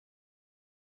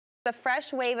The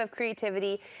fresh wave of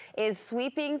creativity is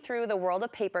sweeping through the world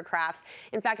of paper crafts.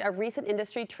 In fact, a recent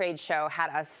industry trade show had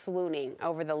us swooning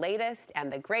over the latest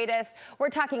and the greatest. We're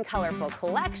talking colorful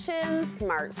collections,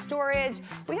 smart storage.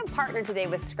 We have partnered today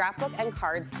with Scrapbook and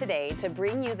Cards Today to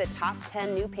bring you the top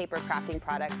 10 new paper crafting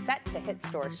products set to hit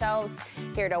store shelves.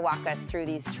 Here to walk us through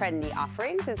these trendy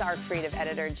offerings is our creative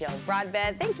editor, Jill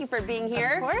Broadbent. Thank you for being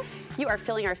here. Of course. You are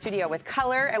filling our studio with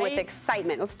color and with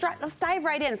excitement. Let's dive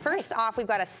right in. First off, we've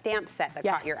got a stamp set that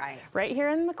caught your eye. Right here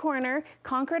in the corner,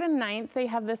 Concord and 9th, they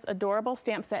have this adorable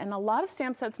stamp set, and a lot of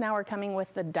stamp sets now are coming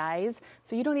with the dies,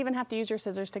 so you don't even have to use your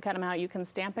scissors to cut them out. You can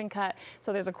stamp and cut,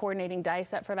 so there's a coordinating die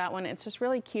set for that one. It's just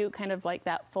really cute, kind of like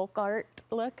that folk art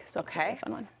look, so it's a really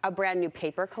fun one. A brand new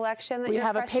paper collection that we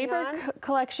have a paper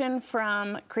collection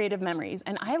from Creative Memories,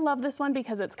 and I love this one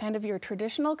because it's kind of your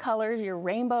traditional colors, your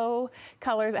rainbow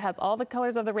colors. It has all the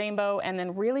colors of the rainbow and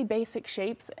then really basic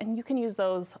shapes, and you can use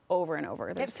those over and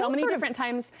over. There's so many different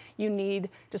times you need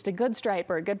just a good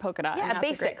stripe or a good polka dot. Yeah, and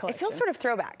basic. It feels sort of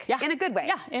throwback. Yeah. In a good way.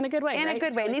 Yeah, in a good way. In a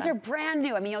good way. And these are brand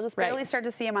new. I mean, you'll just barely start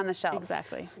to see them on the shelves.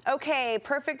 Exactly. Okay,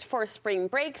 perfect for spring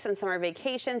breaks and summer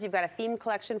vacations. You've got a theme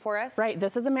collection for us. Right.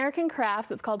 This is American Crafts.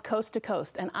 It's called Coast to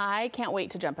Coast, and I can't wait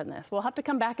to jump in this. We'll have to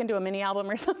come back and do a mini album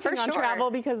or something on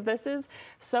travel because this is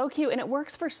so cute, and it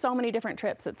works for so many different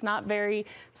trips. It's not very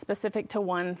specific to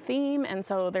one theme, and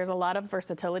so there's a lot of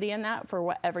versatility in that for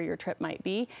whatever your trip might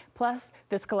be. Plus,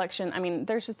 this collection, I mean,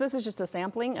 this is just a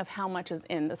sampling of how much is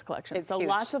in this collection. It's so huge.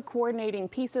 Lots of coordinating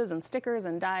pieces and stickers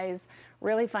and dies.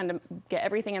 Really fun to get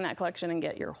everything in that collection and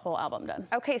get your whole album done.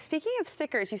 Okay, speaking of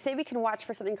stickers, you say we can watch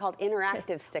for something called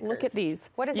interactive stickers. Look at these.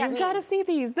 What does that mean? You've got to see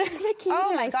these. They're the cutest.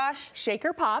 Oh my gosh.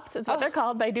 Shaker Pops is what they're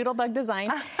called by Doodlebug Design.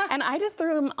 And I just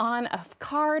threw them on a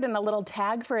card and a little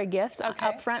tag for a gift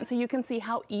up front so you can see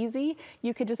how easy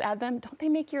you could just add them. Don't they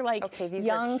make your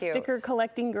young sticker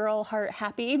collecting girl heart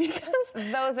happy? Because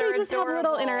those they just have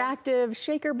little interactive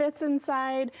shaker bits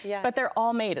inside, yes. But they're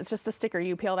all made. It's just a sticker.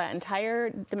 You peel that entire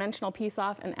dimensional piece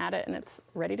off and add it, and it's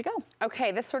ready to go.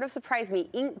 Okay, this sort of surprised me.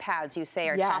 Ink pads, you say,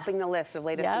 are topping the list of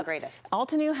latest and greatest.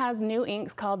 Altenew has new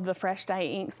inks called the Fresh Dye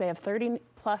inks. They have 30+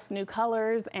 new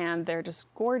colors, and they're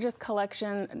just gorgeous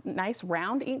collection. Nice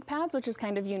round ink pads, which is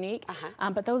kind of unique.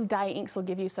 But those dye inks will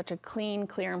give you such a clean,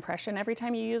 clear impression every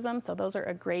time you use them. So those are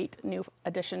a great new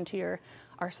addition to your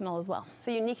arsenal as well. So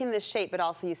unique in the shape, but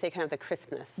also you say kind of the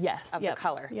crispness of the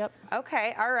color. Yep.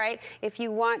 Okay, all right. If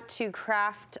you want to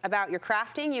craft about your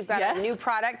crafting, you've got a new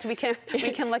product we can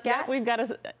look at. We've got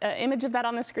an image of that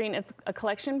on the screen. It's a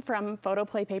collection from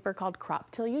Photoplay Paper called Crop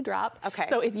Till You Drop. Okay.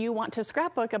 So if you want to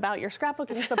scrapbook about your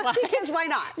scrapbooking supplies, because why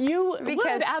not? You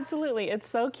would, absolutely. It's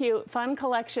so cute. Fun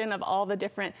collection of all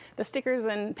the stickers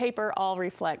and paper all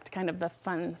reflect kind of the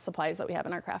fun supplies that we have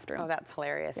in our craft room. Oh, that's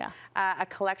hilarious. Yeah. A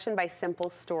collection by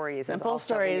Simple Stories is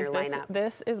also Stories. in your lineup.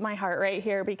 This is my heart right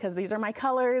here because these are my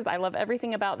colors. I love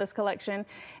everything about this collection.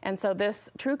 And so this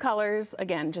True Colors,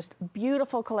 again, just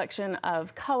beautiful collection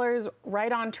of colors,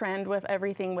 right on trend with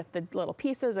everything with the little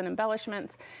pieces and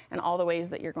embellishments and all the ways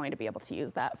that you're going to be able to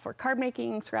use that for card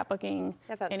making, scrapbooking,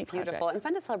 any beautiful. project. And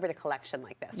fun to celebrate a collection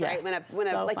like this, right? When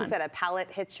like fun. you said, a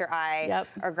palette hits your eye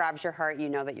or grabs your heart, you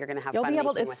know that you're going to have fun making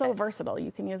with it. It's so versatile.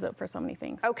 You can use it for so many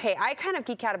things. Okay, I kind of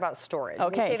geek out about storage.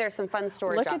 Okay. You say there's some fun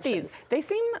storage options. Look at these. They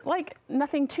seem like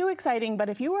nothing too exciting, but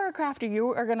if you are a crafter,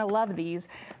 you are going to love these.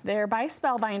 They're by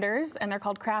Spellbinders, and they're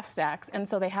called craft stacks, and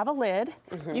so they have a lid.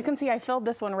 You can see I filled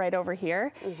this one right over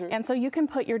here, and so you can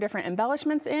put your different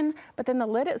embellishments in, but then the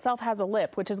lid itself has a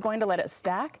lip, which is going to let it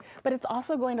stack, but it's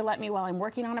also going to let me, while I'm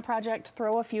working on a project,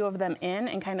 throw a few of them in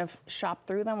and kind of shop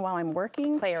through them while I'm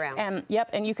working. Play around. And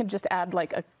and you can just add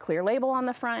like a clear label on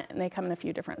the front, and they come in a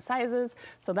few different sizes,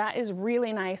 so that is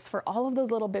really nice for all of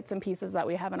those little bits and pieces that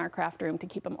we have in our craft room to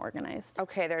keep them organized.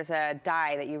 Okay, there's a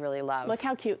die that you really love. Look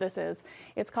how cute this is.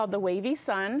 It's called the Wavy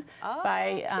Sun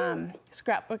by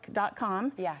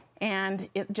scrapbook.com. Yeah. And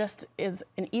it just is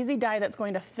an easy die that's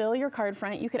going to fill your card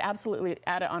front. You could absolutely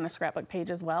add it on a scrapbook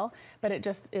page as well, but it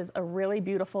just is a really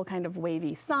beautiful kind of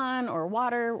wavy sun or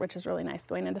water, which is really nice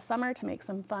going into summer to make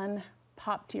some fun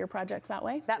pop to your projects that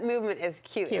way. That movement is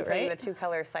cute. And putting the two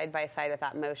colors side by side with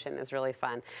that motion is really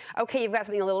fun. Okay, you've got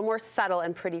something a little more subtle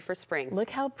and pretty for spring. Look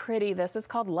how pretty. This is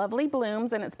called Lovely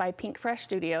Blooms, and it's by Pink Fresh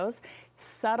Studios.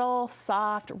 subtle,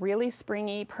 soft, really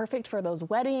springy, perfect for those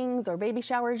weddings or baby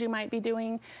showers you might be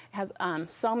doing. It has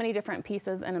so many different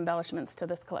pieces and embellishments to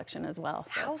this collection as well.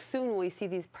 So how soon will we see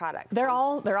these products? they're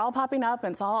all popping up,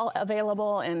 and it's all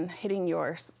available and hitting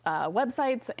your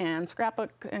websites and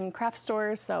scrapbook and craft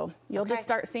stores. So you'll just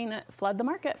start seeing it flood the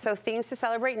market. So things to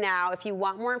celebrate now. If you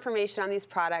want more information on these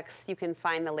products, you can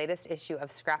find the latest issue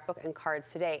of Scrapbook and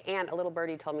Cards Today. And a little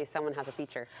birdie told me someone has a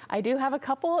feature. I do have a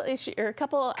couple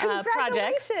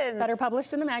projects that are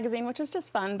published in the magazine, which is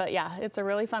just fun. But yeah, it's a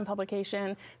really fun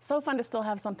publication. So fun to still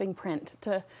have something print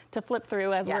to flip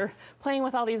through as we're playing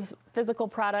with all these physical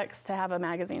products. To have a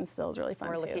magazine still is really fun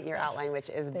too. We're looking at your outline, which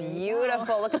is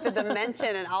beautiful. Look at the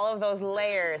dimension and all of those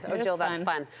layers. Oh, Jill, that's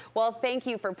fun. Well, thank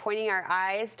you for pointing our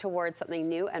eyes towards something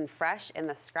new and fresh in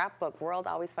the scrapbook world.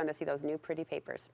 Always fun to see those new pretty papers.